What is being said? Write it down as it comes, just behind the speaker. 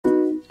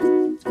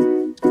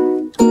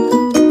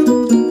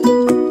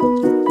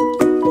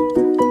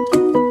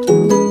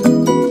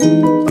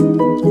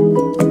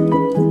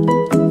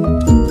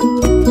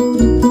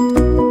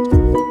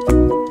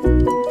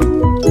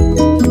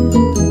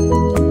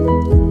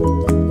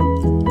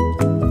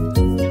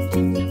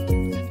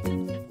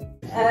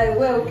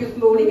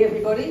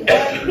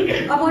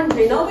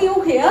morning. Are we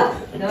all here?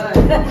 No.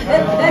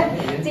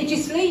 Did you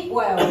sleep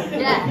well?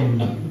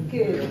 Yeah.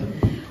 Good.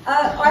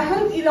 I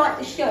hope you like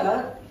the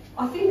shirt.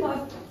 I think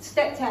I've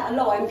stepped out of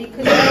line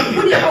because I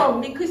put it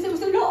on because there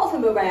was a lot of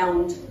them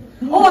around.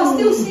 Oh, I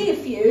still see a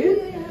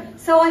few.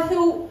 So I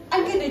thought,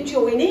 I'm going to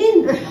join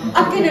in.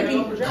 I'm going to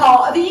be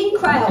part of the in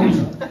crowd.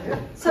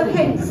 So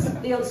hence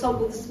the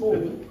ensemble this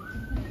morning.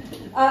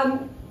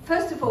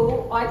 First of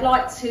all, I'd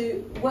like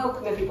to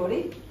welcome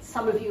everybody.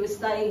 Some of you are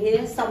staying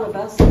here, some of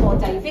us are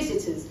day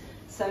visitors.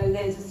 So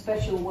there's a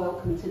special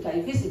welcome to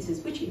day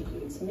visitors, which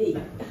includes me.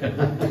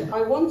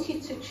 I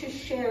wanted to just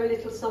share a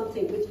little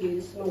something with you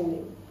this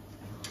morning.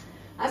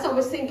 As I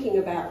was thinking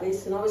about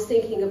this, and I was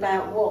thinking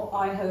about what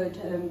I heard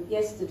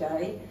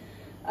yesterday,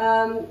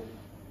 I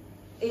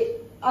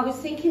was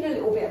thinking a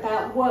little bit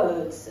about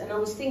words, and I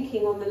was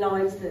thinking on the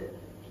lines that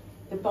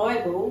the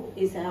Bible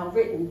is our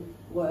written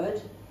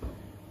word,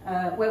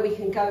 where we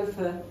can go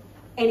for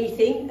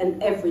anything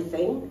and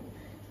everything.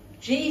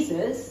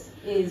 Jesus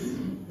is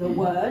the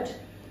Word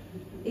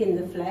in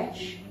the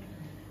flesh,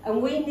 and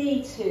we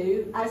need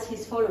to, as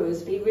his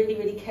followers, be really,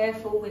 really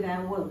careful with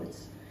our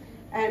words.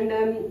 And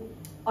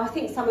I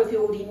think some of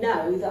you already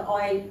know that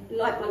I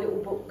like my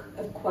little book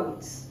of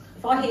quotes.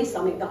 If I hear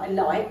something that I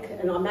like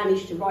and I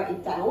manage to write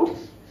it down,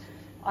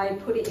 I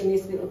put it in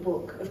this little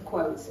book of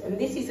quotes. And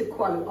this is a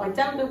quote. I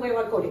don't know where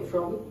I got it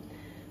from,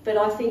 but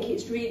I think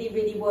it's really,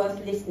 really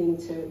worth listening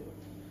to.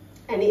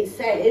 And it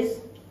says,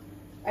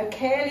 "A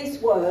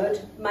careless word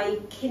may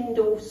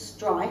kindle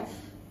strife.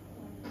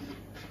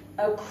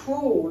 A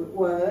cruel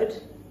word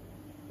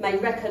may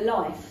wreck a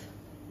life.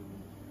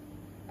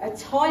 A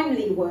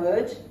timely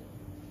word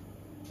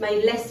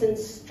may lessen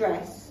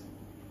stress.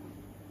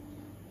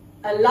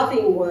 A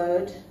loving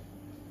word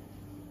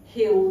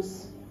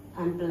heals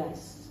and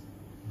bless."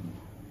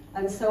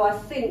 And so I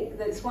think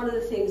that's one of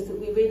the things that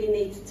we really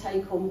need to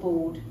take on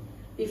board.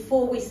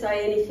 Before we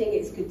say anything,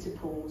 it's good to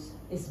pause,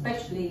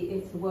 especially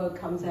if the word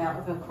comes out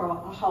of a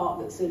heart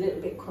that's a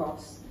little bit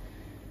cross.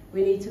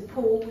 We need to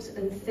pause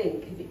and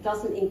think. If it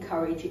doesn't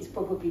encourage, it's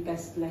probably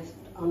best left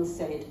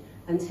unsaid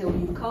until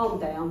you've calmed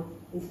down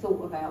and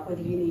thought about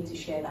whether you need to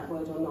share that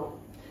word or not.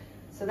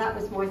 So that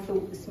was my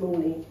thought this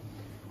morning.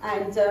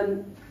 And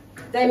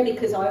then,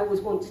 because I always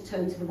want to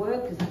turn to the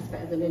word, because that's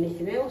better than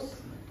anything else,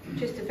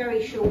 just a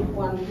very short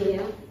one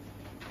here.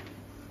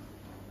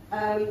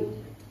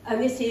 And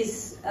this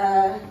is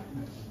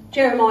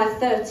Jeremiah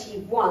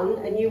 31,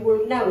 and you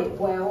will know it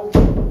well,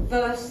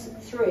 verse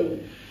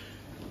 3.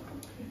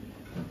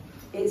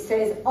 It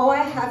says, "I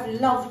have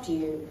loved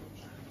you,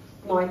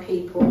 my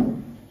people,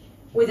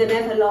 with an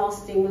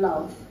everlasting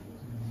love.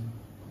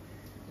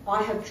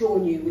 I have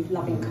drawn you with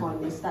loving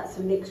kindness." That's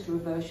a mixture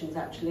of versions,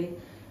 actually.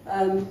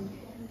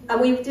 And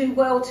we do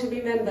well to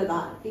remember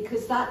that,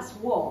 because that's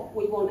what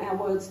we want our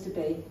words to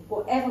be.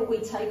 Whatever we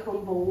take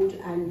on board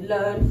and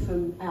learn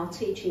from our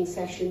teaching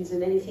sessions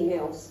and anything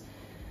else,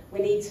 we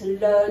need to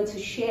learn to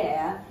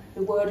share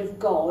the word of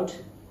God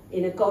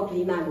in a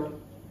godly manner,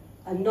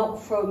 and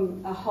not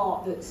from a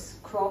heart that's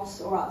cross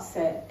or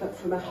upset, but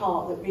from a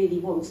heart that really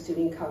wants to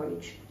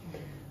encourage.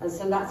 And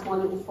so that's my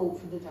little thought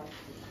for the day.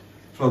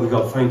 Father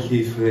God, thank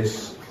you for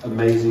this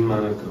amazing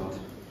man of God.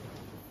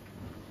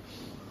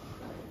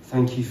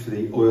 Thank you for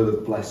the oil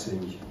of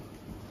blessing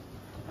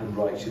and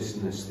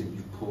righteousness that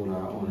you've poured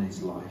out on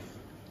his life.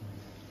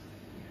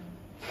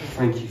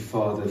 Thank you,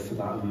 Father, for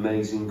that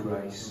amazing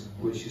grace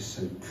which is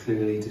so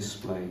clearly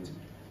displayed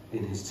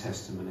in his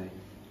testimony.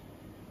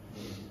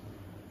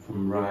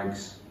 From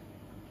rags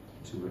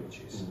to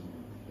riches.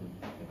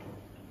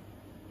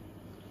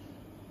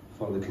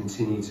 Father,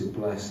 continue to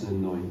bless and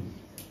anoint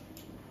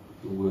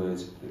the word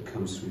that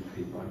comes through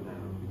Pete right now.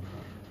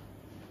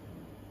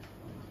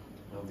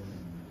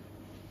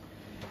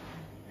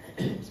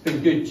 It's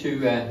been good to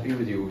be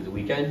with you over the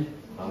weekend.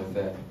 I've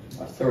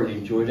thoroughly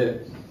enjoyed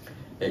it.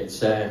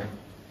 It's I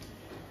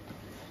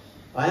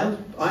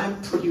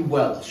am pretty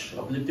Welsh.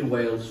 I've lived in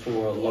Wales for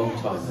a long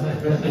time.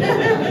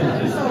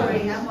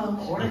 Sorry, I'm on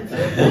board.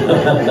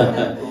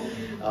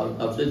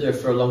 I've lived there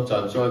for a long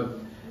time, so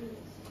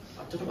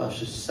I don't know if I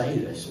should say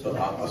this, but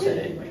I'll say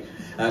it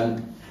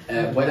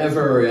anyway.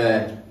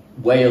 Whenever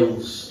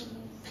Wales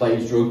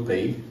plays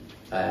rugby,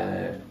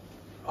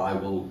 I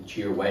will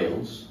cheer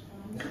Wales.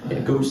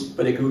 It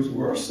goes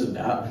worse than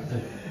that.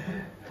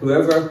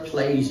 Whoever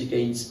plays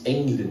against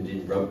England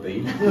in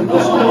rugby, we will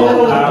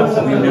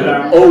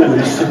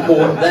always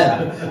support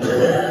them.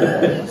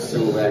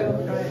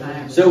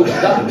 So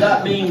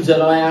that means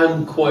that I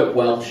am quite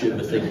Welsh in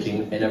the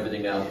thinking and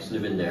everything else,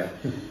 living there.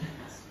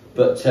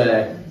 But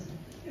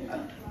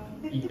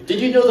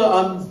did you know that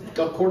I've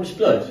got Cornish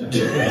blood?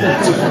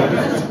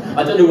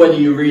 I don't know whether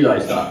you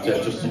realise that.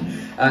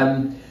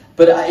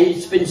 But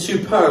it's been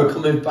superb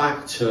coming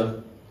back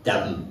to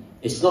Devon.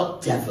 It's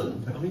not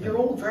Devon. I mean, you're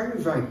all very,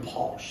 very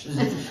posh.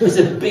 There's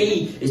a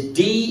B. It's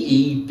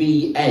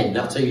D-E-B-N.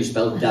 That's how you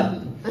spell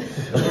Devon.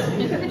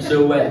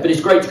 So, but it's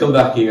great to come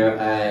back here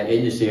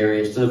in this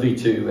area. It's lovely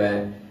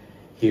to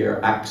hear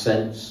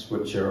accents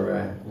which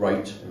are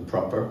right and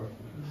proper.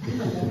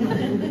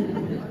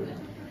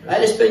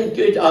 And it's been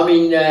good. I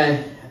mean,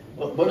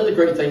 one of the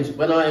great things,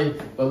 when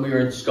we were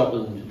in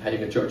Scotland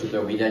heading a church up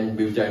there, we then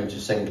moved down to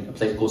a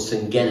place called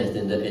Singenneth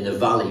in the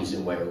valleys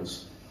in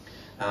Wales.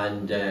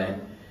 And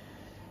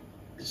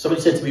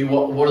somebody said to me,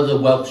 what are the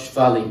Welsh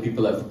Valley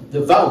people have?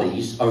 The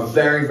valleys are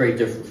very, very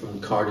different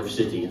from Cardiff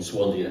City and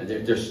Swansea.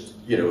 They're just,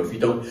 you know, if you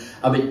don't,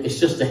 I mean, it's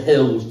just the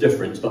hills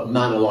difference, but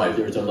man alive,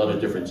 there is a lot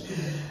of difference.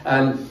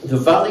 The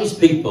valleys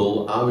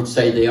people, I would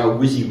say they are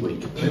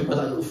WYSIWYG. Remember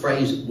that little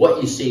phrase,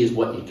 what you see is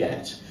what you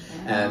get.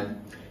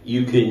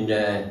 You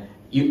can,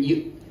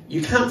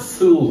 you can't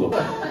fool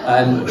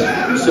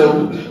them.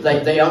 So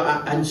they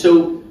are, and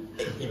so,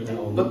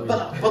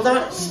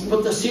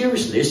 but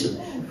seriously,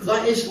 listen,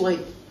 that is like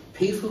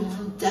people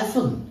from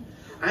Devon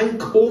and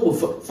Cornwall,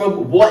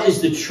 from what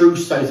is the true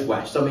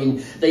southwest. I mean,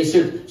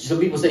 some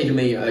people say to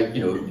me, you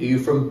know, are you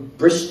from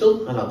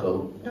Bristol? And I'll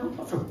go, no, I'm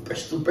not from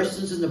Bristol.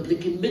 Bristol's in the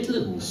blinking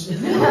Midlands.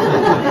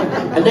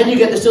 And then you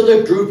get this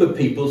other group of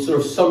people, sort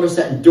of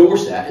Somerset and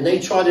Dorset, and they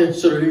try to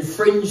sort of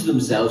infringe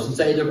themselves and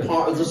say they're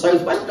part of the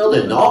southwest. No,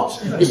 they're not.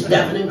 It's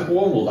Devon and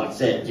Cornwall.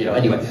 That's it. You know.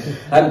 Anyway,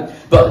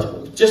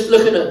 but just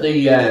looking at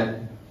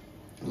the.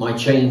 My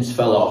chains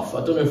fell off.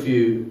 I don't know if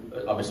you,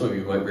 I mean, some of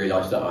you might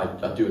realise that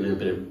I do a little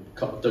bit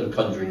of done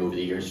conjuring over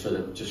the years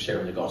for just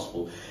sharing the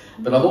gospel.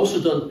 But I've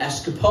also done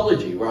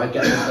escapology, where I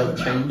get myself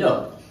chained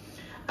up.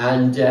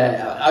 And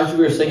as we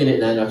were singing it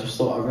then, I just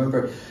thought, I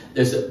remember,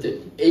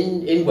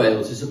 in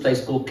Wales, there's a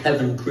place called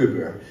Cefn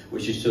Crwber,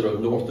 which is sort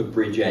of north of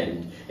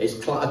Bridgend. I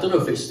don't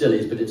know if it still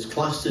is, but it's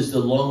classed as the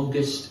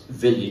longest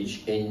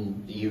village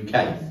in the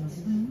UK.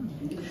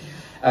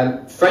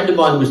 A friend of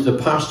mine was the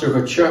pastor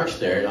of a church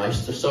there, and I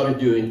started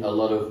doing a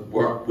lot of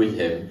work with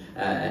him,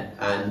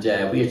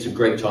 and we had some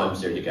great times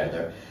there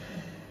together.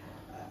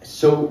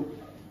 So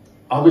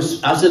I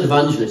was, as an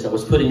evangelist, I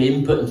was putting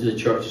input into the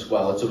church as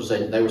well. And sort of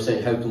saying, they were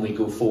saying, how can we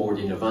go forward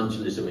in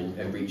evangelism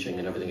and reaching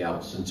and everything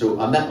else? And so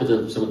I met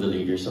with some of the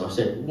leaders, and I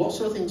said, what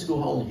sort of things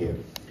go on here?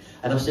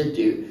 And I said,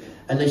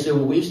 and they said,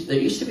 well, there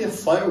used to be a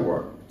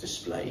firework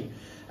display,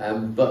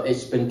 but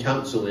it's been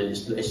cancelled and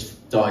it's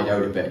died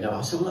out a bit now.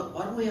 I said, well, look,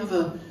 why don't we have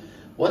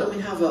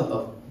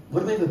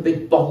a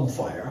big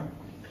bonfire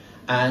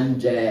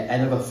and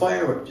have a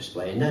firework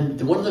display? And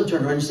then one of them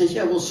turned around and says,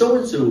 yeah, well, so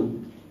and so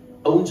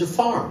owns a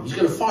farm. He's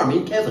got a farm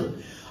in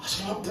Kevin. I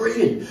said, oh,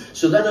 brilliant.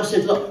 So then I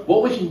said, look,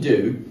 what we can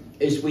do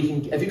is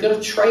have you got a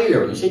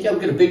trailer? And he said, yeah,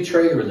 we've got a big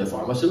trailer in the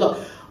farm. I said, look,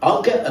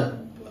 I'll get a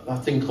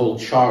thing called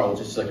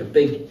Charles. It's like a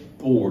big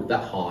board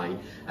that high,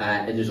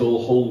 and there's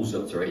all holes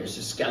up through it. There's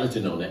a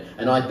skeleton on it,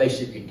 and I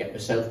basically get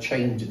myself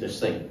chained to this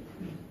thing.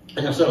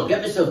 And I said, I'll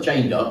get myself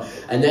chained up,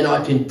 and then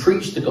I can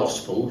preach the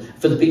gospel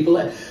for the people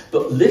there.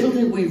 But little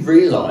did we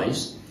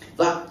realise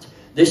that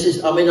this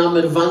is, I mean, I'm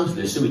an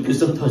evangelist, so we can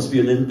sometimes be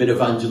a little bit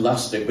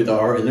evangelistic with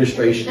our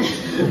illustrations.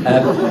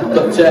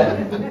 But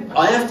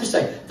I have to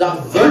say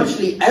that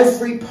virtually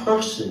every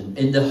person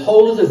in the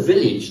whole of the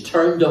village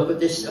turned up at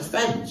this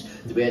event.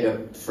 We had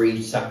a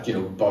free,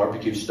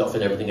 barbecue stuff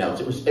and everything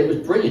else. It was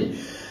brilliant.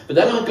 But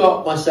then I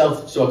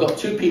got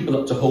two people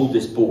up to hold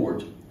this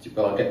board,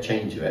 but I'll get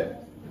chained to it.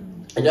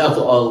 And then I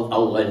thought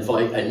I'll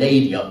invite a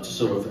lady up to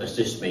sort of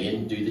assist me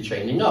and do the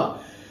chaining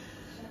up.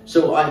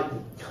 So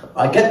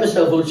I get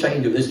myself all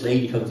chained up. This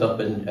lady comes up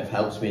and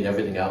helps me and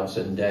everything else,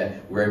 and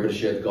we're able to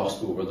share the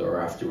gospel with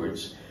her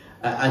afterwards.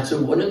 And so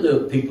one of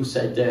the people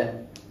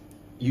said,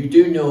 you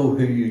do know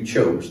who you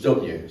chose,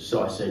 don't you?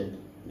 So I said,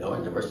 no, I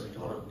never.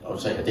 I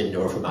was saying I didn't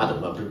know her from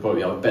Adam.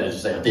 I'd better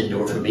say I didn't know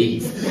her from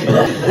Eve.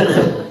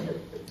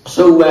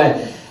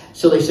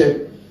 So they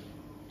said,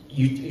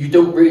 you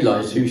don't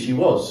realise who she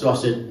was. So I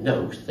said,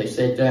 no. They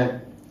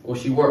said, well,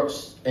 she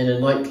works in a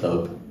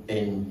nightclub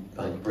in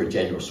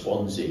Bridgend or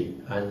Swansea,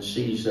 and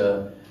she's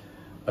a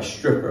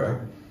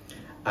stripper,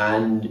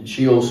 and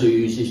she also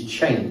uses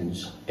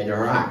chains in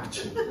her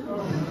act.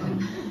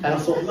 And I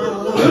thought,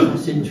 man,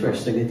 that's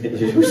interesting,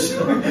 isn't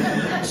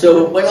it?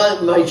 So when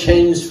my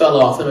chains fell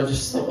off, and I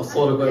just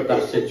thought about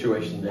that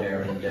situation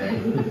there,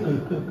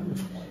 and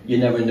you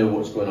never know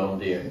what's going on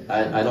there.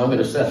 And I'm going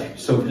to say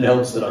something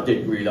else that I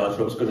didn't realise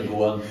what was going to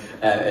go on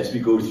as we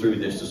go through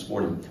this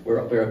morning. We're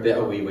a bit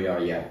away we are,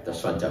 yeah,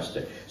 that's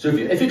fantastic. So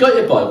if you've got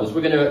your Bibles,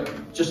 we're going to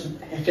just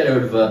get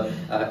out of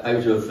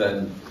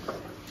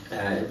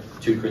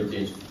 2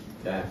 Corinthians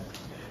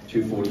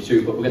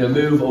 2:42, but we're going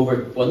to move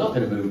over, well, not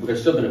going to move, we're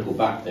still going to go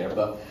back there,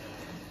 but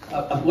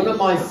one of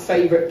my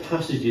favourite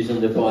passages in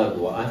the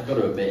Bible, I've got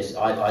to admit,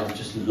 I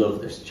just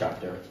love this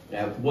chapter.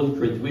 1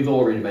 Corinthians, we've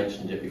already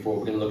mentioned it before,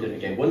 we're going to look at it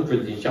again. 1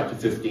 Corinthians chapter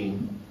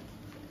 15,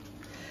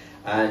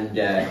 and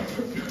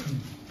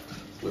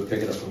we'll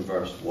pick it up from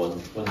verse 1.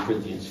 1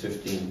 Corinthians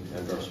 15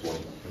 and verse 1.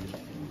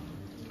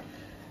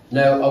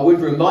 Now, I would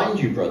remind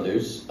you,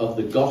 brothers, of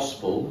the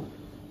gospel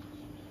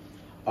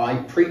I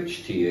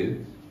preached to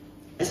you.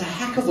 There's a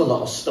heck of a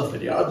lot of stuff in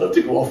here. I'd love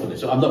to go off on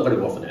this. I'm not going to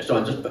go off on this. So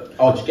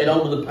I'll just get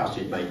on with the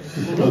passage, mate.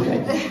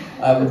 Okay.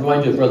 I would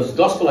remind you, brothers, the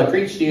gospel I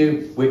preached to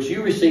you, which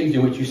you received,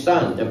 in which you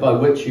stand, and by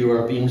which you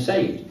are being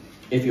saved,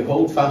 if you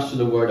hold fast to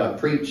the word I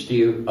preached to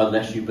you,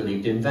 unless you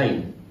believed in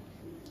vain.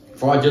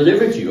 For I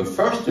delivered to you of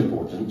first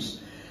importance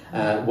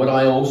what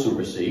I also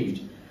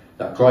received,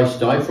 that Christ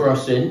died for our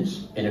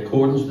sins in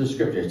accordance with the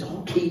Scriptures. It's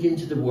all keyed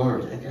into the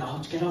Word.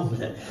 Let's get on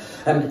with it.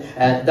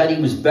 That he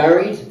was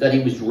buried, that he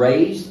was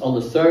raised on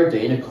the third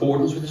day in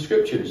accordance with the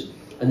Scriptures.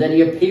 And then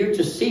he appeared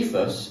to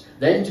Cephas,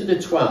 then to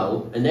the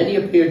 12, and then he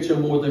appeared to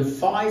more than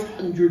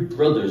 500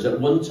 brothers at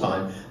one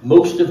time,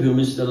 most of whom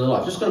is still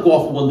alive. Just going to go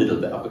off on one little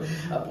bit.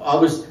 I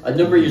was, a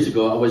number of years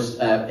ago, I was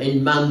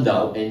in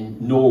Mandal in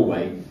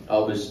Norway. I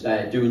was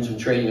doing some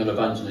training on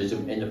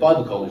evangelism in the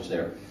Bible college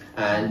there.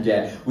 And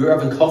we were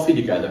having coffee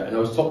together, and I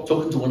was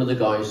talking to one of the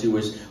guys who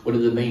was one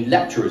of the main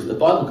lecturers at the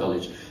Bible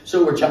college.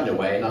 So we're chatting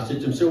away, and I said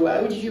to him, so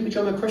how did you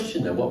become a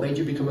Christian then? What made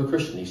you become a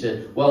Christian? He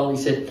said,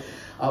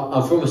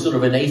 I'm from a sort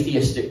of an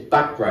atheistic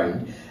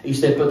background. He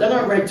said, but then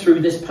I read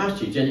through this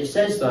passage, and it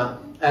says that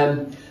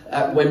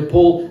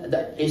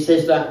it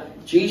says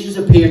that Jesus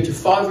appeared to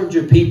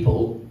 500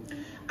 people,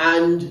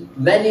 and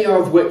many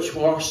of which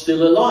were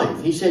still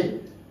alive. He said,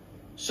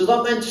 so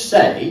that meant to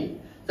say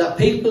that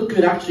people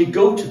could actually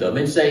go to them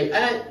and say,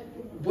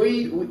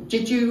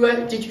 did you,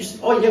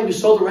 oh yeah, we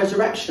saw the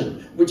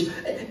resurrection. Which,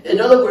 in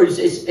other words,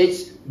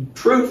 it's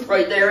proof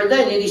right there and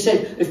then. And he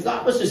said, if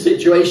that was the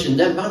situation,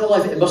 then man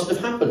alive, it must have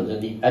happened.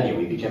 And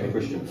he became a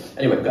Christian.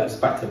 Anyway, that's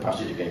back to the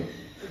passage again.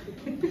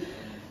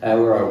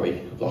 Where are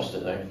we? I've lost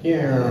it now.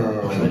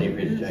 Then he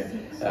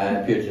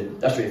appeared to,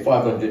 that's right,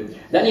 500.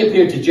 Then he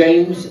appeared to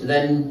James,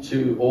 then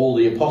to all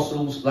the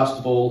apostles. Last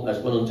of all, as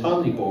one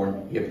untimely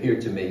born, he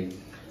appeared to me.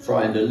 For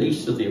I am the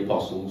least of the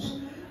apostles,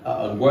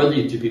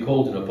 unworthy to be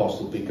called an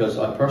apostle, because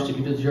I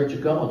persecuted the church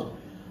of God.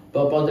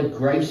 But by the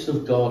grace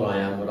of God I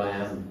am what I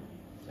am.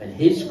 And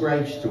his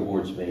grace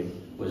towards me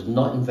was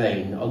not in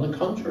vain. On the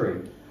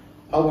contrary,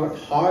 I worked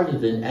harder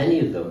than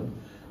any of them,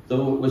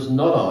 though it was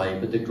not I,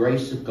 but the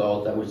grace of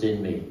God that was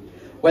in me.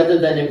 Whether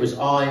then it was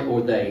I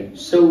or they,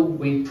 so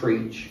we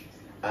preach,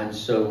 and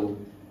so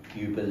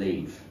you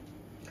believe.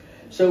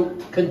 So,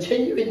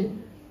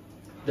 continuing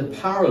the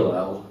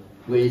parallel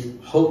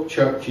with Hope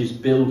Church's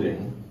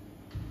building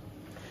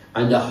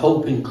and the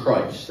hope in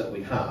Christ that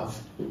we have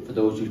for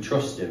those who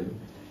trust him,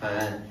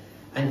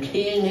 and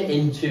keying it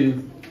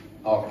into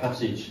our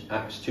passage,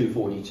 Acts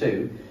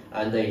 2:42,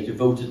 and they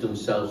devoted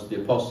themselves to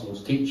the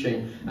apostles'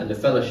 teaching and the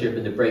fellowship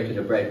and the breaking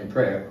of bread and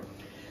prayer.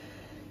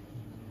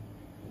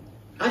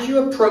 As you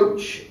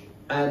approach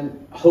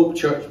Hope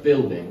Church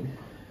building,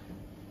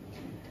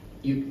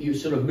 you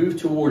sort of move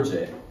towards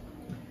it,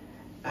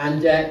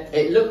 and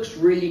it looks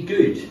really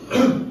good.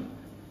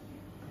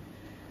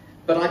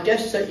 But I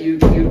guess that you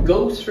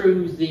go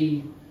through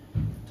the...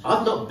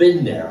 I've not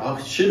been there.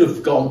 I should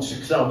have gone,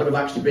 because I would have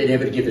actually been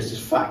able to give us this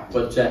fact.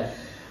 But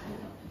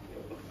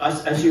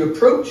as you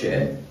approach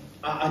it,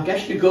 I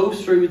guess you go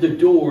through the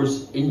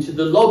doors into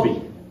the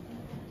lobby.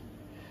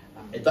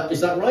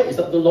 Is that right? Is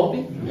that the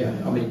lobby? Yeah.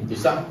 I mean, do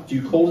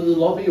you call it the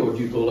lobby, or do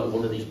you call it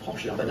one of these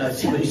posh? I know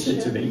somebody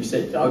said to me, he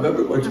said, I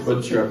remember going to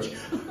one church.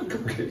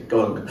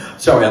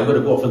 Sorry, I'm going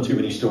to go off on too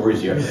many stories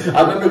here.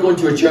 I remember going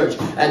to a church,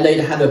 and they'd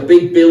had a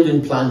big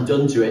building plan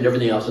done to it and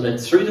everything else. And then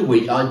through the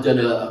week, I'd done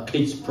a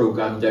kids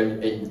program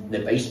down in the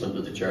basement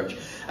of the church.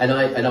 And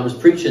I was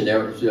preaching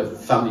there at a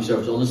family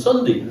service on a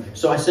Sunday.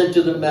 So I said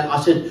to them,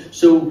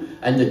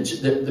 and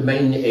the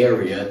main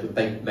area,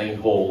 the main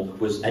hall,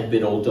 had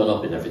been all done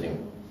up and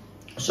everything.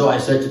 So I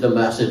said to them,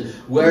 I said,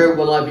 where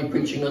will I be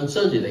preaching on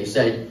Sunday? They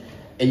said,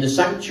 in the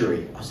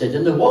sanctuary. I said,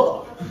 in the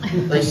what?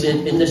 They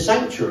said, in the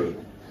sanctuary.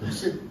 I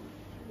said,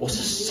 what's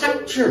a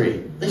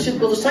sanctuary? They said,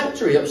 well, the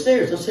sanctuary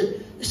upstairs. I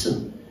said,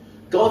 listen,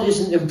 God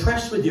isn't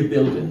impressed with your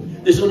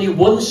building. There's only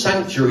one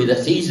sanctuary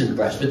that he's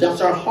impressed with.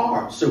 That's our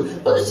heart. So,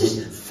 but it's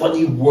this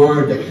funny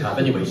word that we have.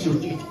 Anyway, so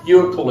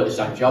you call it a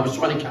sanctuary. I was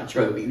trying to catch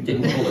you out, but you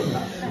didn't call it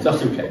that. So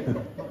that's okay.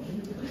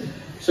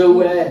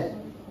 So,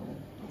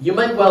 you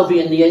might well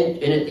be in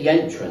at the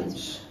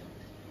entrance,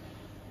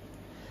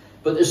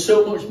 but there's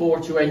so much more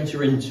to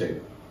enter into.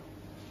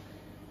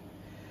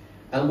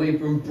 And we've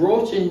been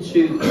brought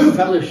into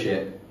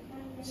fellowship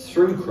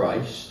through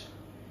Christ.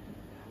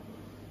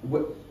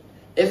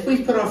 If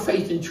we put our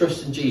faith and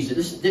trust in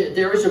Jesus,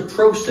 there is a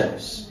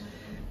process.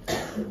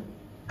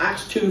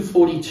 Acts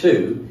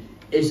 2:42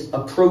 is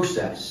a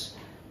process.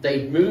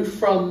 They moved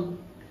from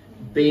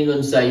being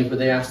unsaved, but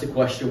they asked the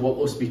question, what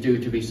must we do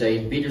to be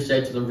saved? Peter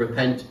said to them,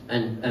 repent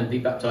and be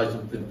baptized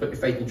and put your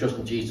faith and trust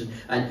in Jesus.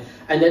 And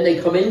then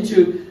they come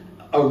into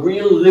a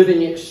real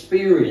living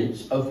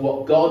experience of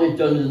what God had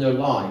done in their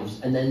lives,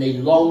 and then they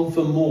long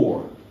for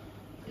more.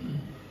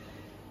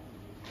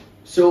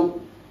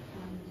 So,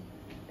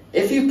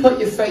 if you put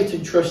your faith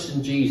and trust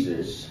in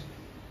Jesus,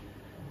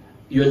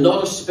 you're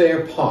not a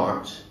spare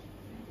part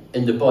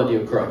in the body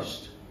of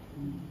Christ.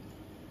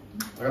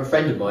 I have a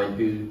friend of mine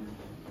who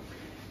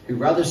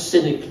rather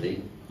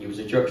cynically, he was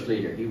a church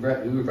leader,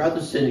 who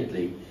rather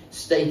cynically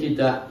stated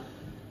that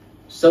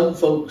some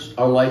folks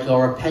are like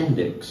our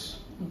appendix.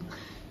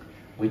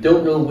 We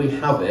don't know we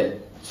have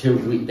it till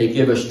they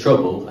give us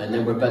trouble, and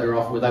then we're better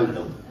off without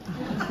them.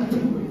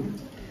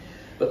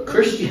 But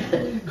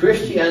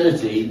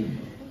Christianity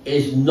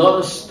is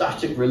not a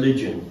static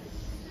religion,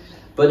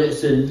 but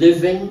it's a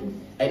living,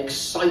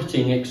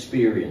 exciting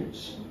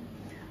experience.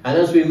 And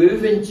as we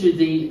move into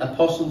the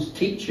apostles'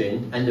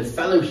 teaching and the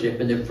fellowship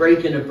and the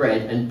breaking of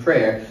bread and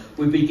prayer,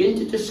 we begin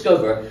to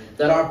discover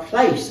that our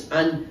place,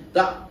 and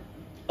that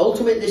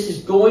ultimately this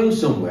is going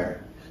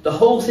somewhere. The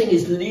whole thing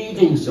is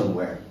leading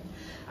somewhere.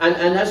 And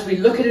as we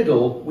look at it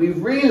all, we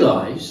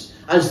realise,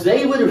 as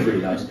they would have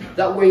realised,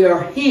 that we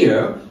are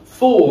here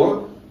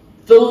for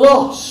the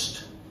lost.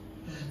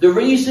 The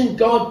reason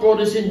God brought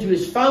us into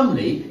his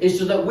family is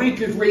so that we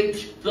could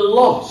reach the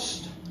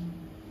lost.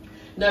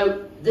 Now,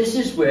 this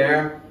is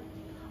where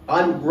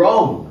I'm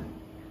wrong.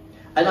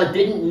 And I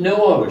didn't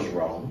know I was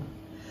wrong.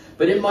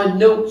 But in my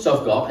notes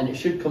I've got, and it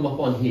should come up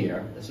on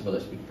here. Let's have a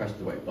look, we can press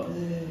the right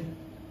button.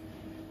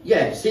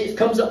 Yeah, see, it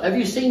comes up. Have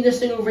you seen this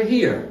thing over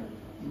here?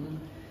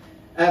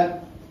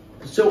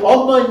 So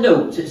on my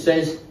notes it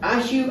says,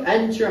 as you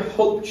enter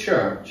Hope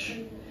Church,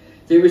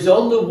 there is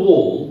on the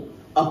wall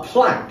a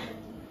plaque,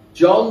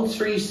 John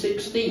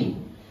 3:16.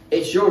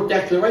 It's your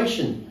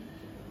declaration.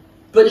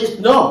 But it's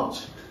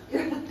not.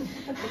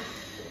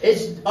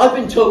 I've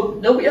been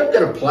told, no, we haven't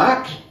got a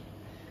plaque.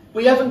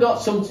 We haven't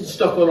got something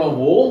stuck on our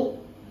wall.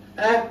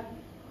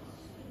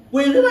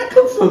 Where did that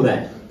come from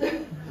then?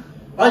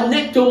 I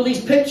nicked all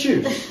these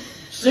pictures.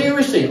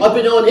 Seriously, I've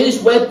been on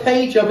his web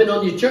page, I've been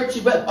on your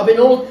church's web, I've been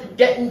all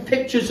getting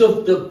pictures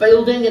of the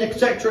building and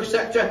etc,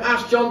 etc.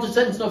 Asked John to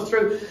send stuff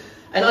through,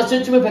 and I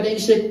said to him about it. He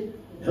said,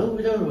 "No,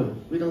 we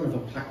don't have a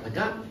plaque like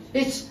that.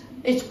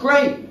 It's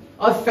great.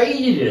 I've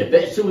faded it a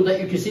bit so that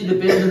you can see the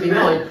building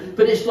behind,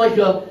 but it's like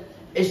a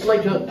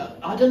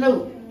I don't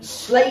know,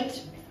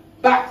 slate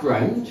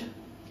background,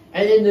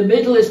 and in the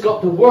middle it's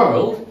got the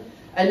world,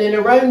 and then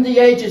around the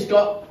edge it's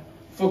got,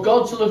 for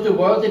God so loved the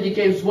world that he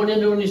gave his one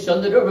and only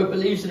Son, that whoever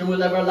believes in him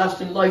will have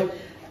everlasting life."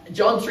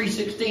 John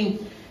 3:16.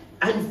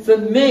 And for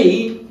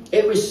me,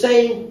 it was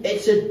saying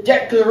it's a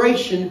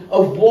declaration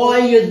of why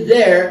you're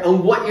there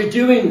and what you're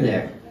doing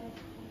there.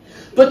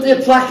 But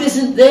the plaque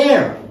isn't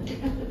there.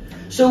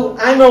 So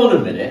hang on a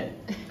minute.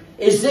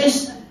 Is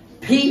this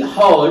Pete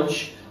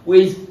Hodge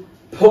with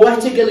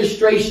poetic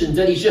illustrations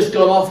that he's just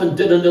gone off and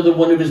did another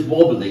one of his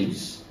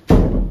wobblies?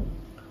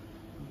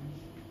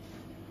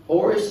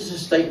 Or is this a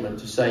statement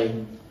to say,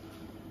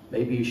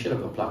 maybe you should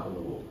have a plaque on the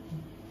wall?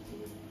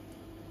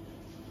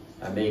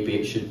 And maybe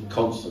it should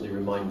constantly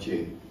remind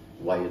you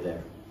why you're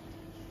there.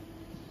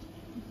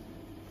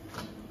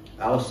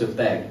 Alistair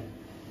Begg,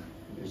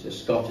 who's a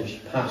Scottish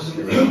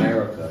pastor in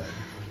America,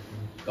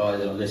 a guy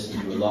that I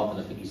listen to a lot, and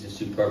I think he's a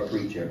superb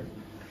preacher.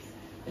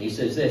 And he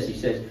says this, he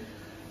says,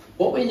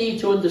 what we need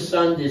to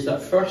understand is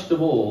that first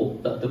of all,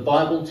 that the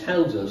Bible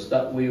tells us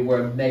that we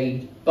were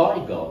made by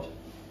God.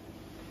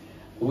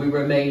 We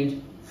were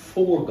made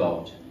for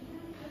God.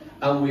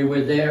 And we were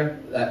there,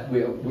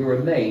 we were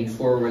made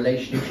for a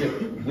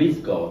relationship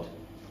with God.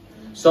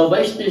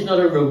 Salvation is not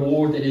a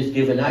reward that is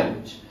given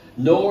out,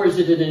 nor is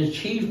it an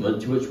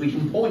achievement to which we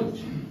can point.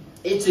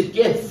 It's a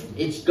gift.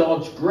 It's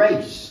God's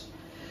grace.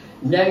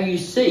 Now you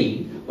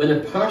see, when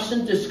a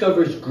person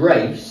discovers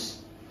grace,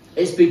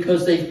 it's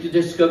because they've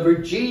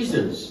discovered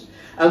Jesus.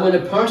 And when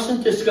a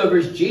person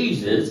discovers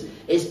Jesus,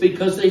 it's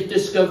because they've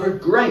discovered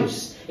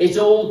grace. It's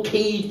all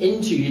keyed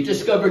into you. You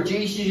discover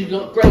Jesus, you've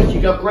got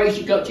grace,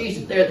 you've got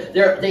Jesus.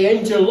 They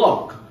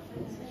interlock.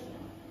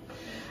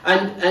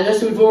 And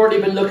as we've already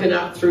been looking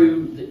at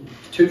through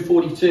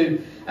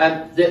 242,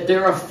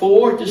 there are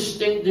four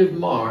distinctive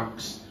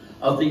marks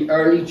of the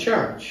early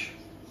church.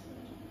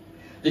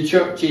 The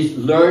church is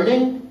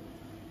learning.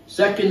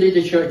 Secondly,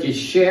 the church is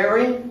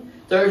sharing.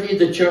 Thirdly,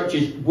 the church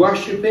is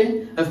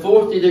worshipping. And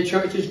fourthly, the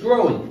church is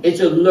growing.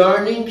 It's a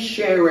learning,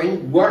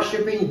 sharing,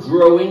 worshipping,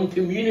 growing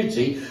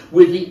community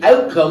where the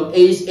outcome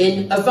is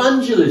in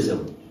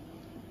evangelism.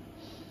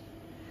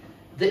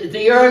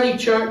 The early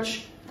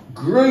church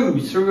grew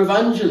through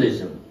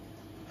evangelism.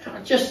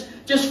 Just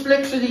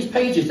flick through these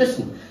pages.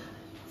 Listen.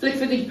 Flick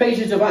through these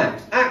pages of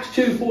Acts. Acts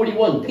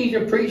 2:41,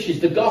 Peter preaches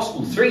the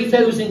gospel.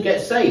 3,000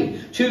 get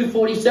saved.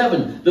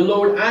 2:47, the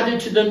Lord added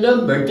to the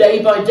number day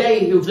by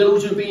day of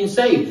those who are being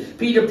saved.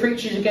 Peter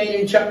preaches again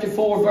in chapter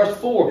 4, verse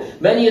 4.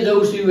 Many of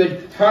those who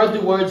had heard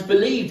the words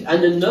believed,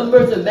 and the number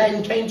of the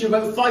men came to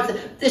about 5,000.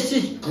 This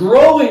is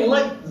growing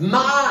like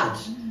mad.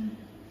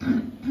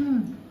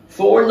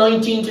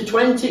 4:19 to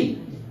 20.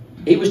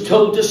 He was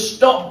told to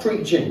stop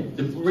preaching.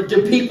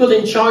 The people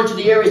in charge of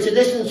the area said,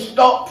 listen,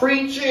 stop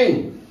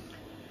preaching.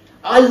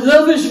 I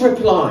love his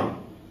reply.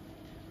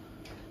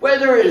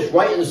 Whether it is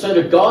right in the sight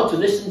of God to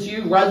listen to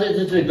you rather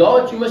than to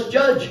God, you must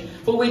judge.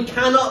 For we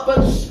cannot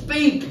but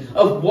speak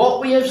of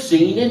what we have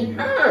seen and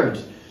heard.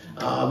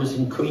 I was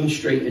in Queen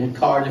Street in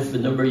Cardiff a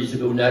number of years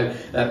ago now,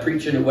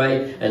 preaching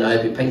away, and I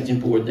had a painting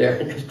board there,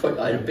 and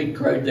I had a big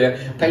crowd there,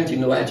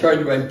 painting away. I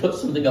turned around, put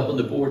something up on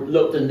the board,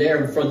 looked, and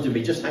there in front of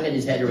me, just hanging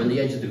his head around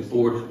the edge of the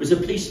board, was a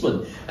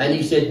policeman. And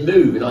he said,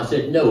 move, and I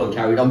said, no, and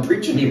carried on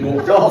preaching. He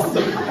walked off.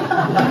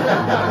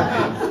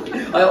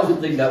 I often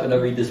think that when I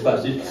read this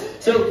passage.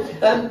 So,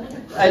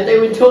 and they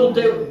were told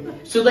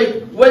So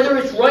whether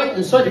it's right in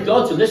the sight of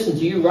God to listen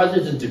to you rather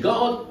than to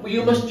God, well,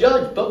 you must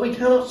judge. But we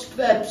cannot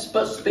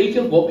but speak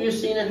of what we have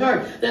seen and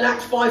heard. Then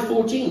Acts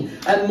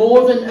 5:14, and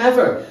more than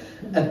ever,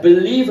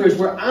 believers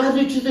were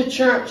added to the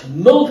church,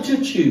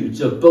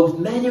 multitudes of both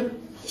men and...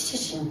 This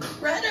is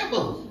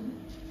incredible.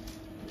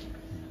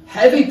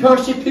 Heavy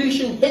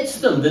persecution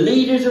hits them. The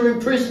leaders are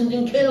imprisoned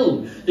and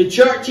killed. The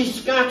church is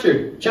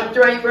scattered.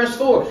 Chapter 8, verse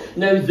 4.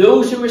 Now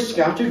those who were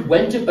scattered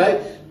went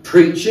about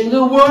preaching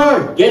the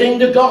word, getting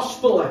the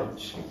gospel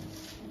out.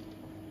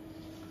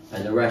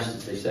 And the rest,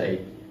 as they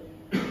say,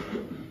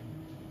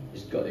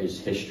 is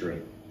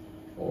history.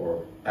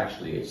 Or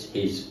actually, it's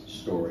his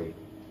story.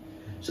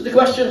 So the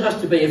question has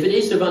to be, if it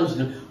is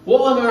evangelism,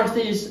 what on earth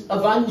is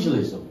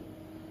evangelism?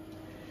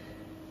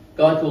 A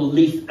guy called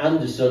Leith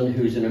Anderson,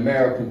 who's an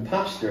American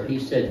pastor, he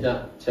said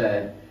that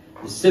the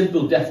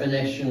simple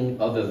definition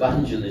of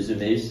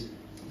evangelism is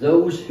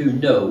those who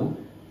know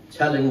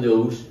telling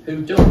those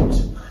who don't.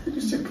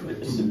 It's a quite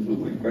a simple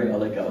one, right? I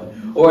like that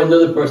one. Or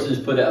another person has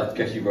put it up, I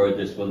guess you wrote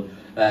this one.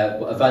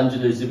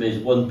 Evangelism is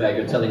one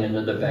beggar telling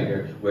another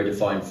beggar where to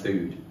find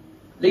food.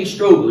 Lee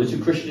Strobel is a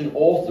Christian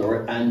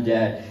author and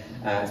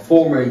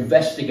former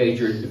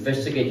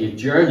investigative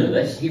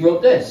journalist. He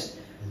wrote this: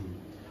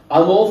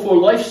 I'm all for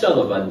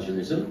lifestyle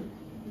evangelism,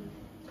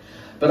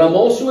 but I'm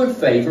also in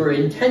favour of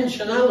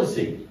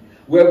intentionality,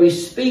 where we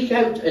speak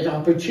out at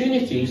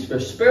opportunities for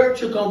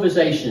spiritual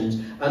conversations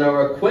and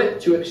are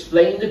equipped to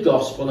explain the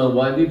gospel and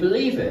why we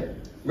believe it.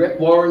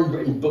 Rick Warren,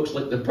 written books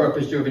like The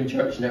Purpose-Driven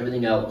Church and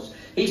everything else.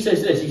 He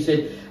says this, he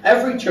said,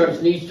 every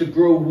church needs to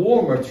grow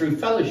warmer through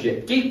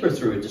fellowship, deeper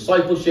through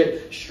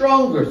discipleship,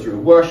 stronger through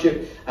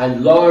worship,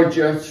 and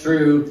larger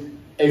through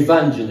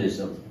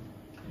evangelism.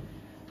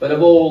 But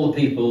of all the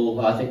people,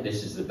 I think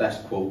this is the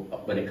best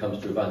quote when it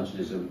comes to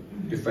evangelism.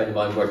 A good friend of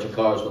mine, Roger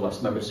Carswell, I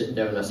remember sitting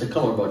down and I said,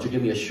 come on, Roger,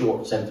 give me a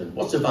short sentence.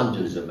 What's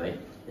evangelism, mate?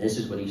 And this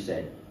is what he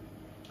said.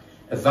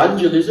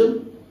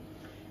 Evangelism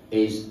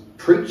is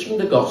preaching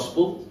the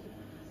gospel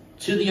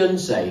to the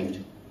unsaved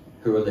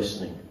who are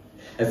listening.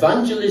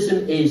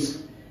 Evangelism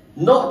is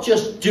not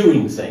just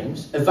doing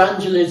things.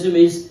 Evangelism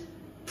is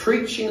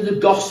preaching the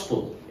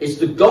gospel. It's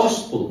the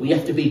gospel. We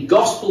have to be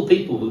gospel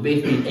people.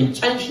 We have to be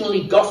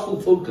intentionally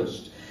gospel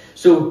focused.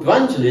 So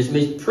evangelism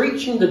is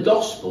preaching the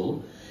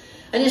gospel.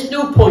 And there's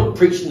no point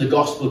preaching the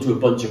gospel to a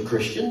bunch of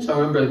Christians. I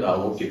remember, I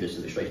won't give this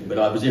illustration, but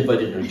I was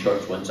invited to a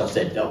church once. I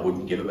said, I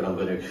wouldn't give it, but I'm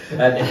going to.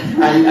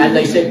 And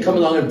they said, come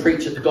along and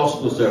preach at the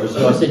gospel service.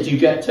 So I said, do you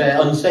get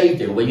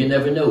unsaved here? Well, you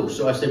never know.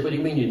 So I said, what do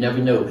you mean you never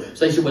know?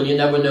 So they said, well, you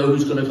never know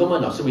who's going to come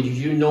on. I said, well, do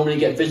you normally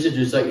get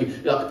visitors that you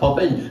like to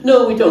pop in?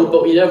 No, we don't,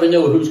 but you never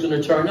know who's going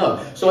to turn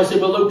up. So I said,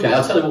 well, okay,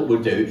 I'll tell you what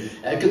we'll do.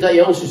 Because they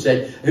also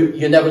said,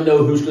 you never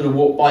know who's going to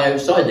walk by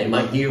outside. They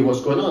might hear what's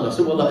going on. I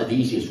said, well, that's the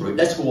easiest route.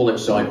 Let's go all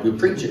outside. We'll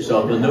preach it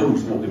so we'll know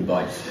who's walking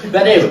by.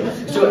 But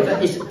anyway, so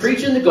it's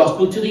preaching the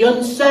gospel to the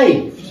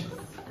unsaved.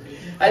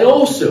 And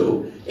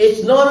also,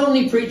 it's not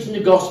only preaching the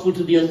gospel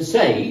to the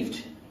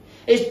unsaved,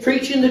 it's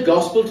preaching the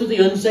gospel to the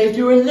unsaved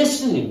who are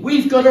listening.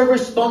 We've got a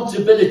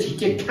responsibility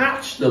to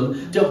catch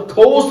them, to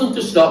cause them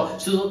to stop,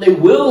 so that they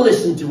will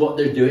listen to what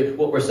they're doing,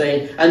 what we're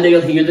saying, and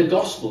they'll hear the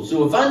gospel.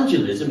 So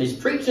evangelism is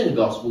preaching the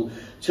gospel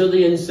to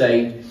the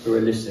unsaved who are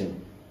listening.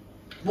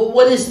 Well,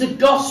 what is the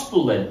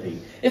gospel then, Pete?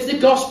 If the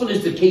gospel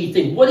is the key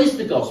thing, what is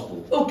the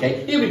gospel?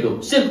 Okay, here we go.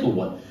 Simple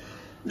one.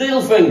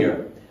 Little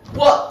finger.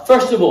 What?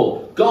 First of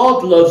all,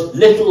 God loves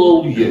little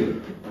old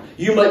you.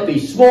 You might be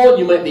small,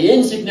 you might be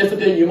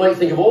insignificant, you might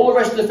think of all the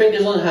rest of the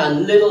fingers on the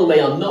hand, little me,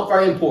 I'm not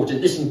very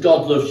important. Listen,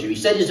 God loves you. He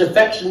set his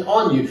affection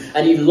on you,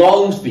 and he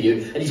longs for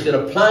you, and he's got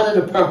a plan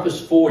and a purpose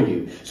for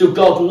you. So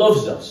God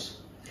loves us.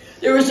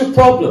 There is a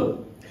problem.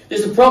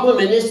 There's a problem,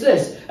 and it's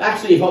this.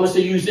 Actually, if I was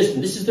to use this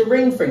one, this is the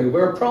ring finger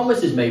where a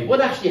promise is made. What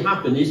actually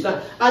happened is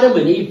that Adam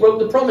and Eve broke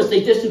the promise.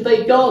 They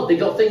disobeyed God. They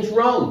got things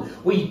wrong.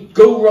 We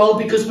go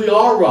wrong because we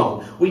are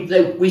wrong.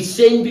 We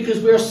sin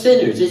because we are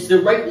sinners. It's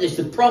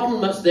the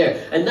problem that's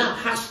there, and that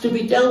has to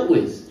be dealt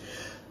with.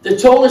 The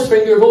tallest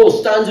finger of all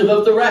stands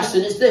above the rest,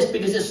 and it's this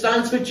because it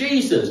stands for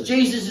Jesus.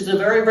 Jesus is the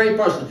very, very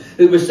person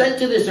who was sent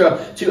to this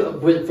earth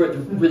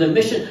with a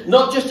mission,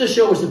 not just to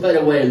show us a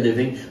better way of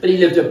living, but he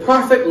lived a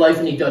perfect life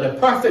and he died a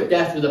perfect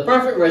death with a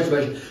perfect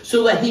resurrection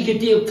so that he could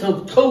deal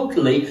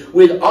totally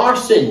with our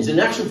sins. In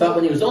actual fact,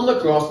 when he was on the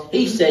cross,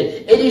 he said,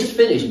 it is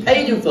finished,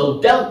 paid in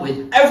full, dealt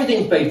with,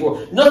 everything's paid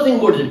for, nothing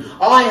more to do.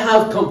 I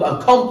have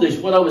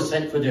accomplished what I was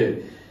sent to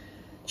do.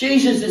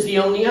 Jesus is the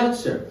only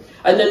answer.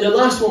 And then the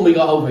last one we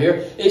got over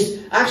here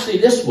is actually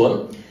this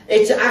one.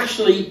 It's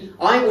actually,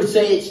 I would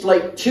say it's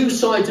like two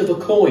sides of a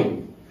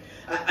coin.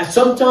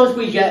 Sometimes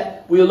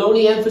we'll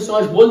only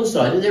emphasize one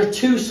side, and there are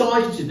two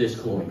sides to this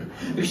coin.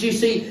 Because you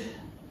see,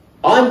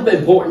 I'm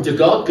important to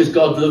God because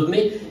God loved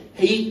me.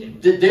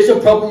 There's a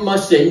problem with my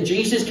sin.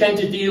 Jesus came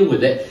to deal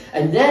with it.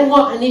 And then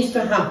what needs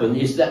to happen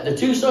is that the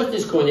two sides of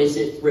this coin is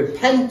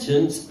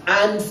repentance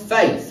and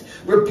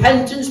faith.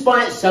 Repentance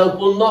by itself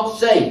will not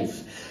save.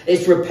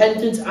 It's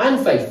repentance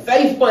and faith.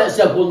 Faith by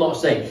itself will not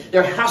save.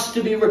 There has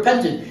to be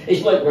repentance.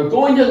 It's like we're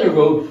going down the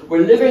road,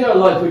 we're living our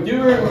life, we're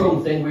doing our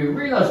own thing, we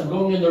realise we're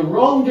going in the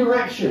wrong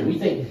direction. We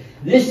think,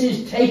 this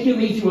is taking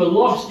me to a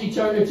lost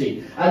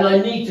eternity, and I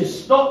need to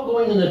stop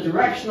going in the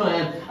direction I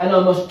am, and I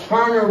must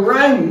turn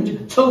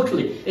around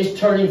totally. It's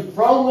turning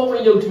from what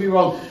we know to be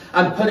wrong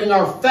and putting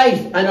our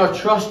faith and our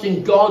trust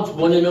in God's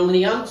one and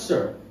only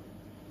answer.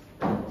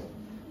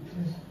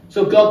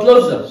 So God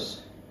loves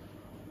us.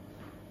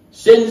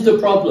 Sin's the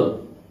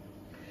problem.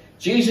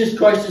 Jesus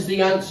Christ is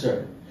the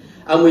answer.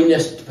 And we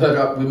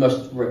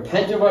must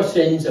repent of our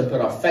sins and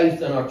put our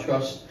faith and our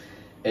trust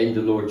in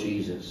the Lord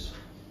Jesus.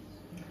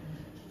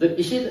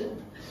 You see,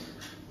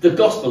 the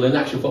gospel, in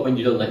actual fact, when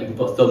you've done that, you can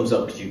put a thumbs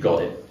up because you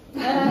got it.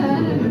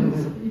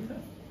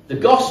 The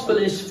gospel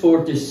is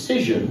for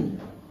decision,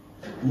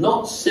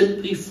 not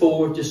simply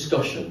for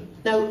discussion.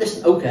 Now,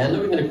 listen, okay, I know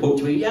we're going to quote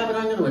to me, yeah, but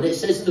hang on a minute, it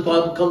says in the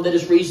Bible, come let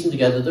us reason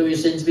together, though your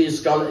sins be as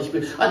scarlet.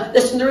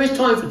 Listen, there is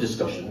time for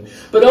discussion,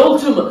 but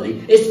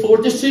ultimately, it's for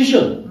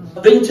decision.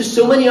 I've been to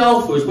so many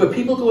alphas where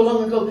people go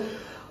along and go,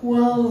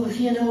 well,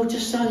 you know,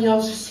 just something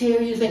else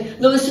serious thing.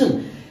 No,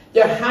 listen,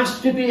 there has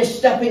to be a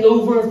stepping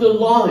over of the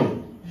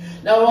line.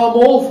 Now, I'm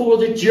all for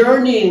the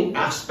journeying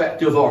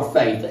aspect of our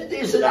faith.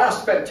 There's an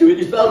aspect to it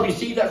as well. We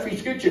see that through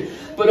Scripture.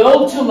 But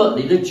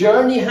ultimately, the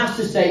journey has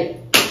to say,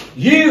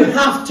 you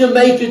have to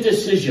make a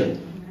decision.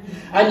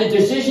 And the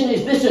decision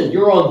is, listen,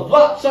 you're on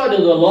that side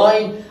of the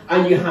line,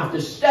 and you have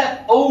to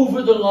step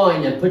over the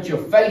line and put your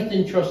faith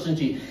and trust in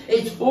Jesus.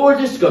 It's for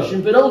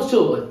discussion, but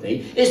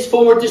ultimately, it's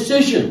for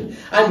decision.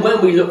 And when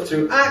we look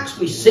through Acts,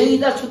 we see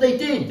that's what they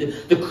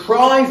did. The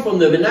cry from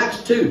them in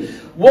Acts 2,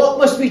 what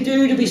must we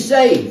do to be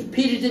saved?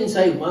 Peter didn't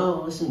say,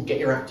 well, listen, get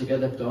your act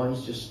together,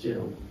 guys. Just,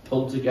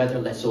 pull together.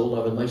 Let's all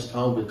have a nice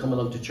time. We'll come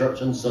along to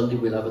church on Sunday.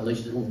 We'll have a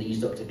nice little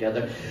knees up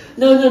together.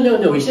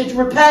 No. He said,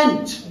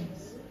 repent.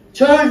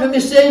 Turn from your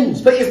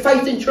sins. Put your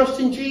faith and trust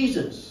in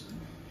Jesus.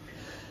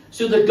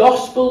 So the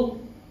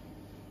gospel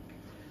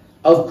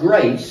of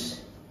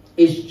grace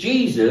is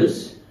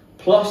Jesus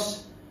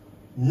plus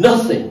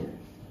nothing.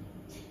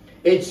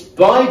 It's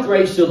by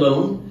grace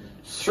alone,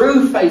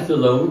 through faith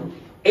alone,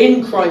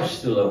 in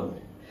Christ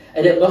alone.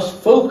 And it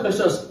must focus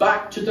us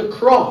back to the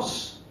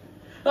cross.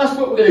 That's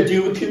what we're going to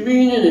do with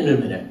communion in a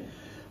minute.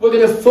 We're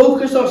going to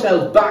focus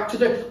ourselves back to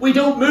the... We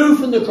don't move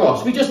from the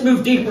cross. We just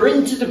move deeper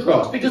into the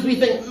cross. Because we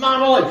think,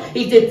 man,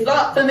 he did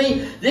that for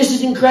me. This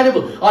is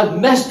incredible. I've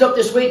messed up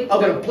this week.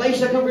 I've got a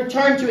place I can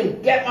return to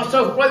and get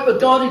myself right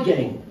with God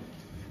again.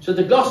 So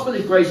the gospel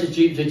is grace is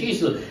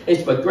Jesus alone.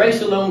 It's by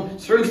grace alone,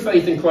 through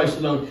faith in Christ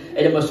alone. And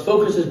it must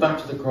focus us back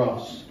to the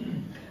cross.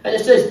 And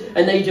it says,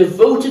 and they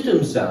devoted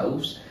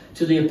themselves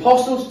to the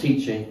apostles'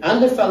 teaching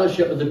and the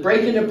fellowship of the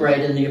breaking of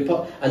bread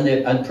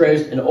and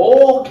prayers, and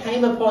all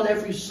came upon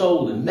every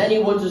soul, and many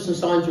wonders and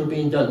signs were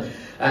being done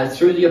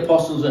through the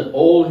apostles, and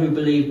all who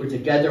believed were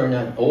together and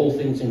had all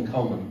things in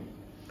common.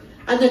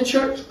 And the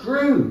church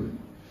grew.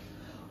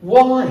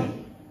 Why?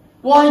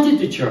 Why did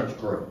the church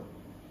grow?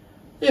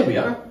 There we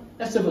are.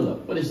 Let's have a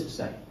look. What does it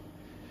say?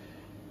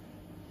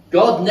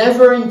 God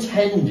never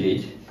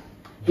intended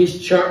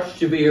his church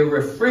to be a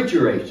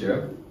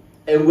refrigerator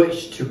in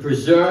which to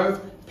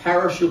preserve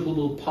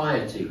perishable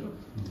piety.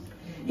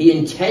 He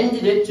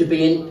intended it to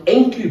be an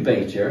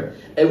incubator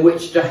in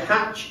which to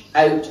hatch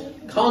out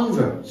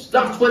converts.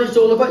 That's what it's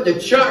all about. The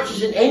church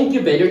is an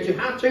incubator to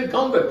hatch out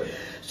converts.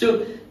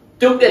 So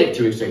don't get it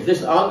too excited.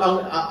 Listen,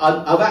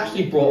 I've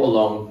actually brought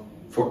along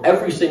for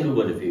every single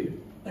one of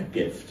you a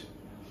gift.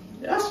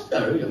 You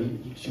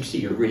can see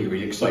you're really,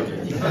 really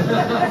excited.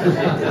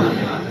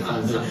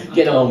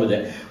 Get on with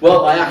it.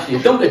 Well,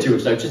 don't get too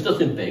excited. It's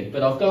nothing big,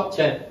 but I've got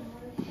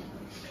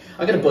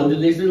a bundle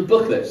of these little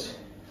booklets.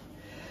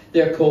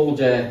 They're called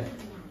Turn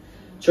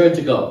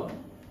to God.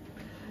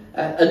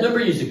 A number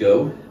of years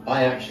ago,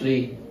 I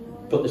actually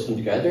put this one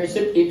together. It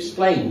simply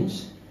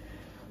explains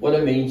what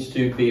it means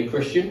to be a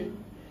Christian.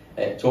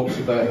 It talks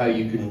about how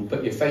you can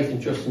put your faith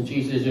and trust in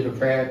Jesus in a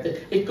prayer.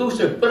 It goes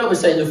through, what I was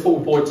saying, the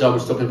 4 points I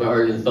was talking about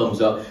earlier, the thumbs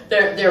up,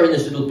 they're in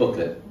this little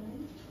booklet.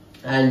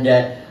 And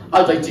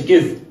I'd like to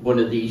give one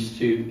of these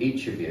to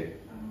each of you.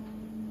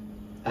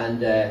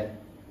 And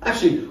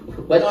actually,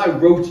 when I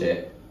wrote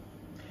it,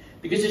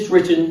 because it's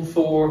written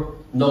for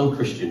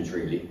non-Christians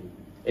really,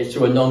 it's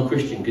so a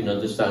non-Christian can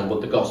understand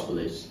what the gospel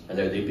is and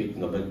how they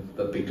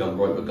become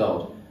right with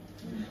God.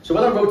 So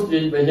when I wrote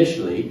it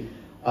initially,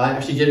 I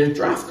actually did a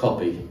draft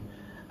copy.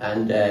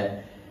 And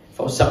if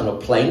I was sat on a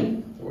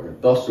plane or a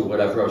bus or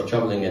whatever, I was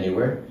travelling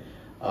anywhere,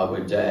 I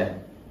would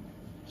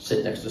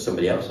sit next to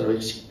somebody else and I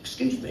would say,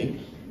 excuse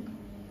me,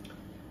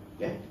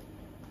 yeah,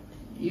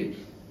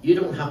 you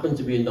don't happen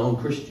to be a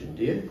non-Christian,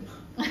 do you?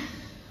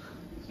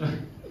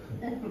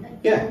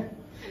 Yeah.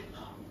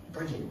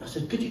 Brilliant. I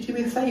said, could you do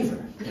me a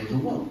favour? They go,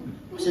 what?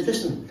 I said,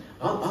 listen,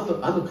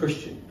 I'm a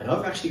Christian, and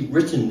I've actually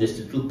written this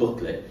little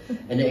booklet,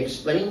 and it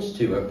explains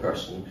to a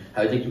person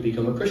how they can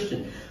become a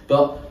Christian.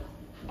 But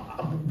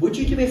would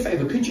you do me a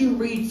favour? Could you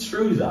read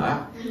through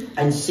that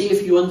and see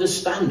if you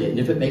understand it and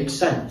if it makes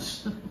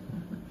sense?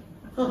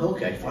 Oh,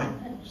 okay,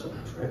 fine. It's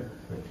not for it.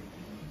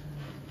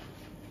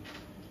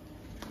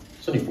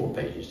 It's only 4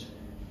 pages.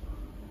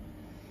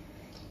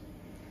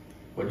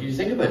 What did you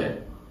think about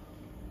it?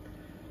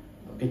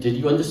 Okay, did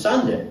you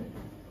understand it?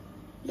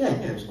 Yeah,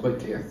 it was quite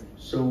clear.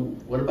 So,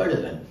 what about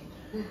it then?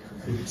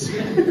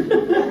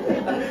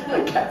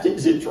 I kept it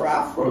as a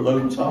draft for a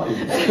long time.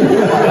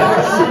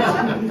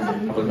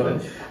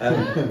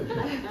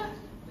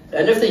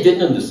 And if they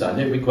didn't understand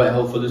it, it would be quite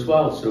helpful as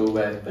well. So,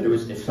 but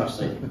it's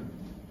fascinating.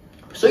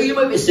 So you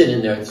might be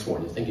sitting there this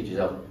morning thinking to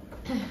yourself,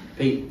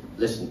 Pete,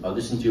 listen, I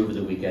listened to you over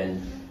the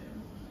weekend.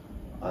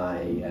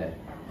 I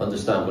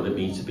understand what it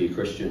means to be a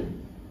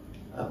Christian,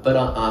 but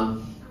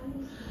I'm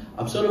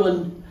sort of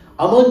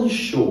I'm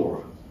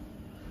unsure.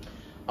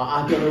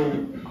 I don't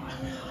know.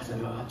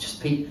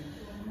 Pete,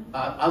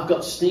 I've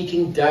got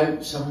sneaking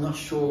doubts. I'm not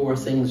sure where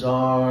things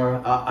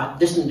are.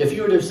 Listen, if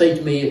you were to say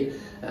to me,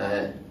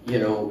 you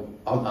know,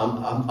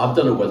 I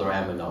don't know whether I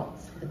am or not.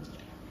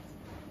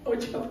 Oh,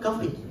 you have a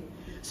copy.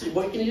 So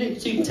what can you do?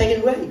 So you can take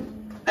it away.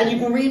 And you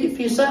can read it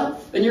for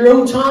yourself in your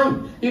own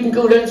time. You can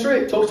go down through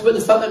it. It talks about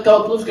the fact that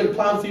God loves, got a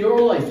plan for your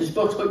life. It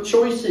talks about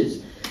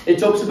choices. It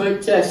talks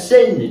about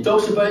sin. It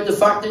talks about the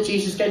fact that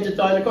Jesus came to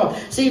die on the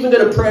cross. It's even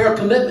got a prayer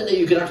commitment that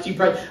you can actually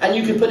pray, and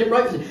you can put it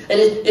right with it. And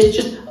it's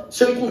just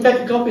so you can take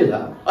a copy of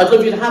that. I'd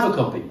love you to have a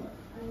copy.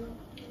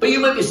 But you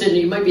might be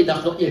sitting, maybe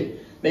that's not you.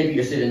 Maybe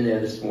you're sitting there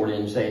this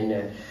morning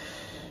saying,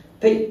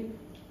 Pete,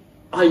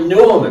 I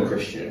know I'm a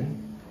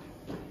Christian,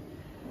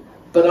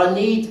 but I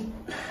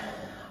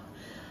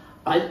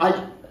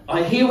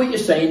hear what you're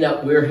saying,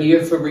 that we're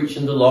here for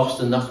reaching the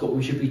lost, and that's what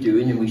we should be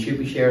doing, and we should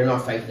be sharing our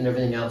faith and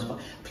everything else. But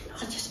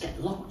I just get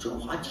locked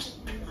up.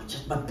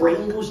 My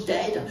brain goes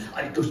dead.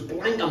 It goes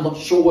blank. I'm not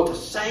sure what to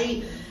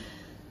say.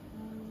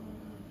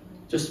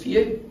 Just for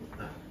you.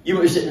 You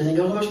might be sitting there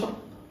thinking, oh,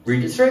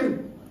 read it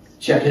through.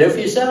 Check it out for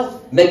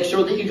yourself. Make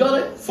sure that you got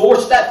it. 4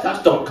 steps.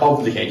 That's not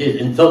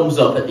complicated. And thumbs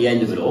up at the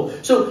end of it all.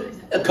 So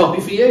a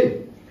copy for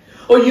you.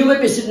 Or you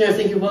might be sitting there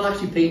thinking, well,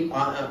 actually, Pete,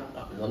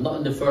 I'm not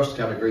in the first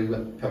category,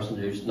 person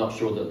who's not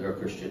sure that they're a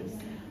Christian.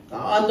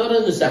 I'm not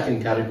in the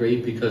second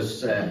category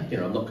because, you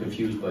know, I'm not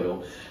confused by it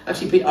all.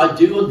 Actually, Pete, I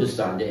do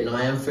understand it and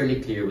I am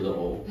fairly clear with it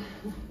all.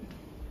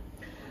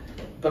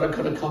 But I've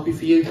got a copy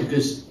for you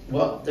because,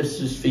 well,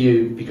 this is for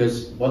you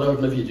because what I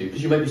would love you to do,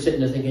 because you might be sitting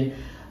there thinking,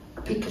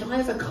 Pete, can I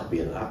have a copy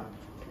of that?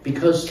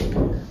 Because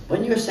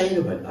when you were saying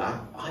about that,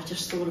 I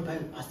thought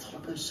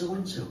about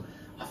so-and-so.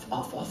 I've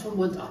often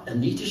wondered, I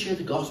need to share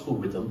the gospel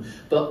with them,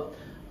 but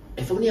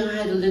if only I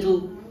had a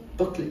little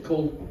booklet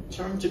called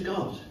Turn to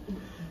God,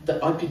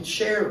 that I could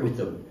share it with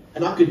them,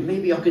 and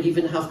maybe I could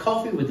even have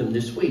coffee with them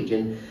this week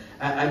and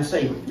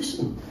say,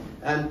 listen,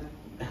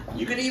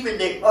 you could even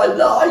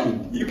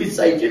online. You could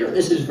say, do you know,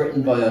 this is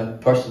written by a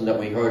person that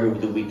we heard over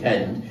the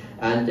weekend,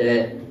 and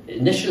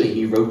initially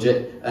he wrote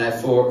it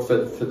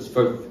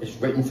it's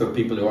written for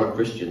people who aren't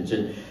Christians,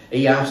 and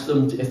he asked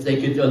them if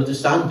they could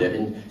understand it,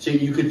 and so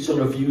you could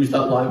sort of use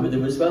that line with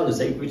them as well and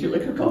say, would you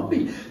like a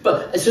copy?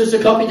 But so it's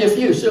a copy there for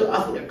you. So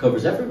I think it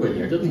covers everyone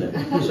here, doesn't it?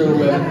 So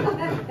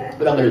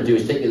what I'm going to do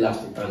is take the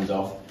elastic bands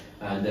off,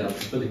 and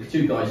for the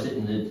 2 guys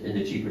sitting in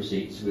the cheaper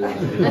seats, we'll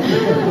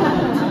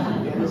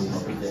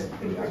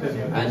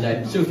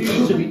and so could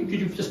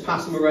you just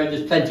pass them around?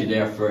 There's plenty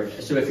there for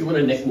it. So if you want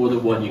to nick more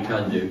than one, you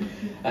can do.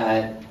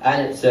 And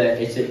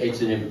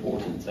it's an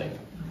important thing.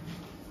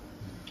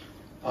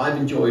 I've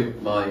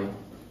enjoyed my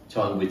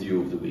time with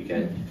you over the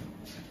weekend.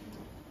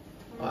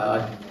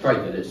 I pray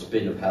that it's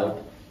been of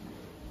help.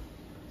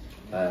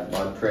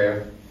 My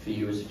prayer for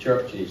you as a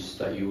church is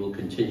that you will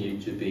continue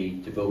to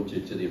be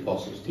devoted to the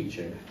Apostles'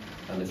 teaching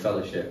and the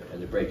fellowship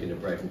and the breaking of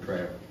bread and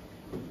prayer,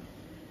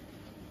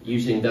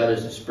 using that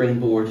as a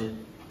springboard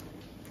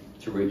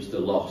to reach the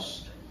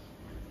lost,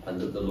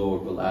 and that the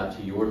Lord will add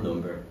to your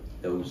number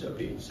those that are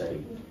being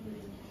saved.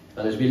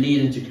 And as we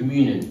lead into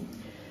communion,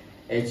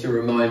 it's a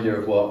reminder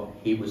of what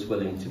he was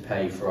willing to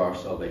pay for our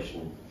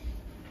salvation.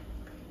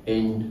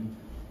 In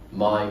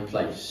my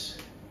place,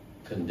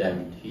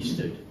 condemned he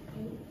stood,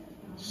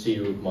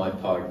 sealed my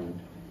pardon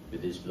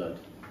with his blood.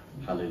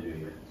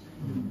 Hallelujah.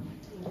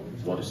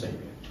 What a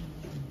Saviour.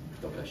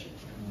 God bless you.